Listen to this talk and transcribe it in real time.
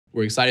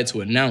we're excited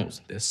to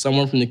announce that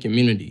someone from the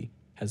community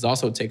has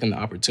also taken the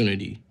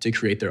opportunity to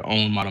create their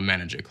own Model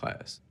Manager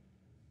class.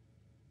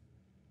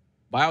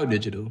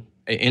 BioDigital,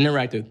 an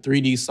interactive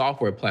 3D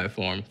software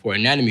platform for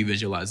anatomy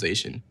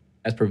visualization,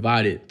 has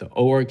provided the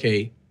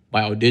ORK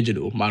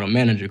BioDigital Model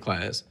Manager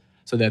class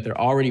so that their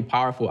already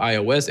powerful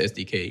iOS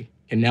SDK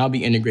can now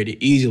be integrated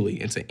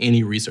easily into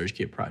any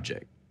ResearchKit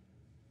project.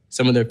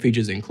 Some of their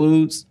features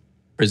include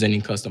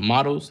presenting custom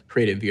models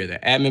created via the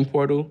admin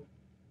portal,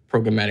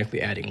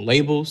 programmatically adding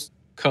labels,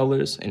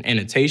 colors, and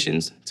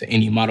annotations to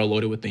any model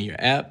loaded within your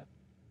app.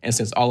 And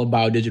since all of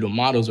BioDigital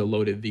models are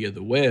loaded via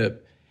the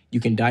web, you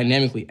can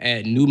dynamically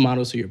add new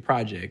models to your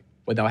project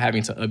without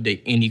having to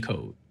update any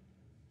code.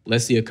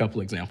 Let's see a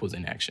couple examples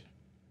in action.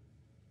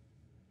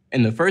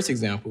 In the first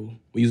example,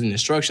 we use an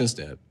instruction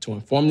step to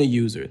inform the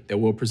user that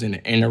we'll present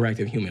an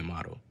interactive human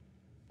model.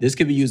 This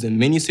could be used in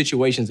many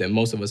situations that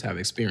most of us have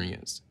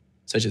experienced,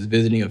 such as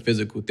visiting a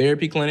physical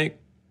therapy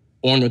clinic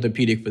or an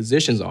orthopedic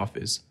physician's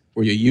office,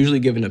 where you're usually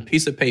given a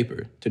piece of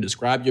paper to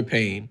describe your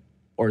pain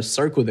or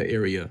circle the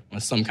area on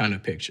some kind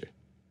of picture.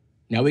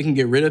 Now we can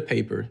get rid of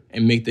paper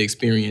and make the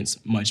experience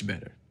much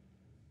better.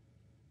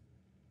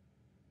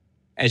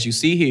 As you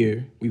see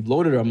here, we've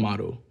loaded our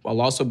model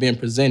while also being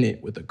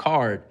presented with a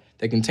card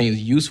that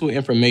contains useful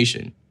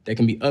information that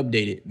can be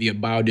updated via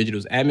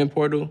BioDigital's admin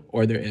portal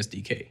or their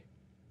SDK.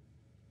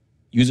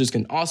 Users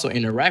can also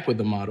interact with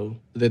the model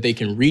so that they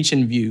can reach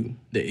and view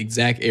the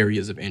exact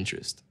areas of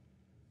interest.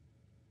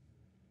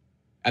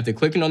 After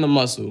clicking on the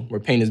muscle where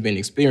pain has been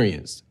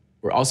experienced,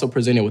 we're also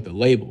presented with a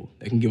label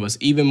that can give us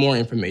even more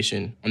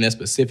information on that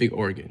specific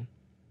organ.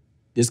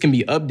 This can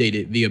be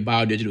updated via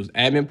BioDigital's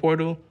admin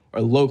portal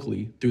or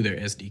locally through their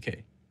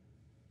SDK.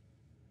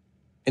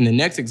 In the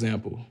next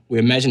example, we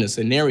imagine a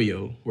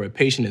scenario where a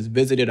patient has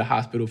visited a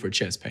hospital for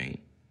chest pain.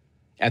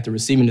 After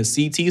receiving a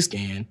CT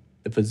scan,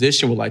 the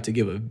physician would like to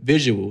give a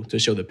visual to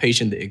show the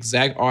patient the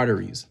exact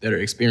arteries that are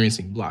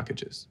experiencing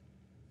blockages.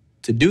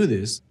 To do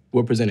this,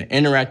 we'll present an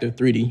interactive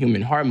 3D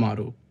human heart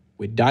model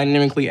with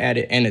dynamically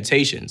added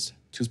annotations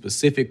to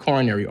specific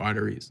coronary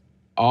arteries,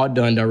 all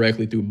done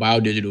directly through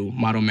BioDigital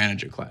Model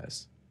Manager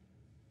class.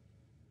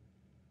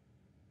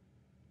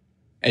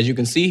 As you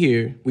can see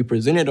here, we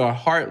presented our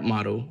heart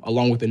model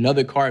along with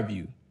another card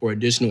view for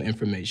additional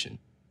information.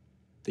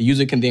 The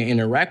user can then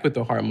interact with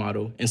the heart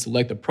model and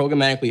select the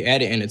programmatically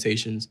added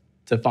annotations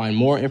to find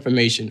more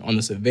information on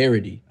the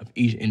severity of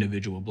each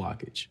individual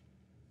blockage.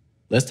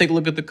 Let's take a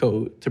look at the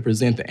code to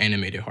present the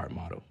animated heart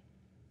model.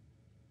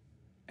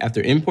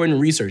 After importing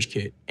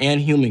ResearchKit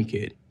and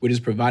HumanKit, which is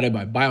provided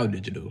by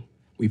BioDigital,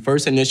 we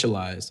first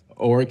initialized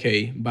ORK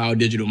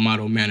BioDigital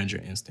Model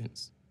Manager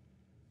instance.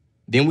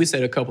 Then we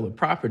set a couple of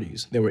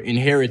properties that were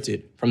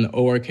inherited from the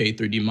ORK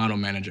 3D Model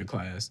Manager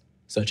class,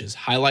 such as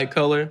highlight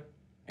color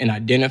and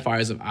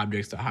identifiers of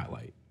objects to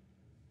highlight.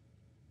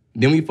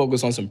 Then we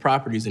focus on some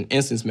properties and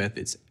instance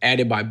methods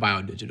added by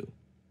BioDigital,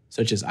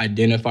 such as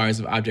identifiers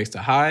of objects to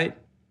hide,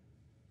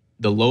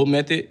 the load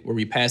method, where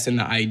we pass in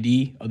the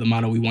ID of the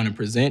model we want to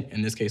present,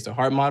 in this case the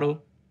heart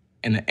model,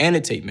 and the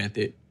annotate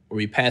method, where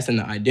we pass in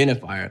the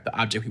identifier of the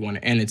object we want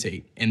to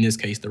annotate, in this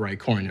case the right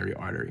coronary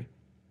artery.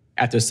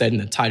 After setting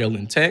the title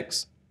and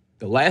text,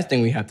 the last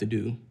thing we have to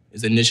do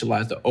is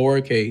initialize the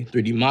ORK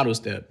 3D model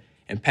step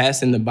and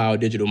pass in the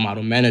BioDigital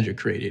Model Manager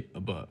created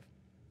above.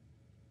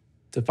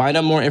 To find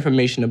out more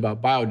information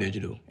about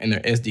BioDigital and their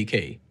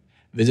SDK,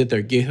 visit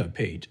their GitHub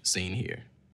page seen here.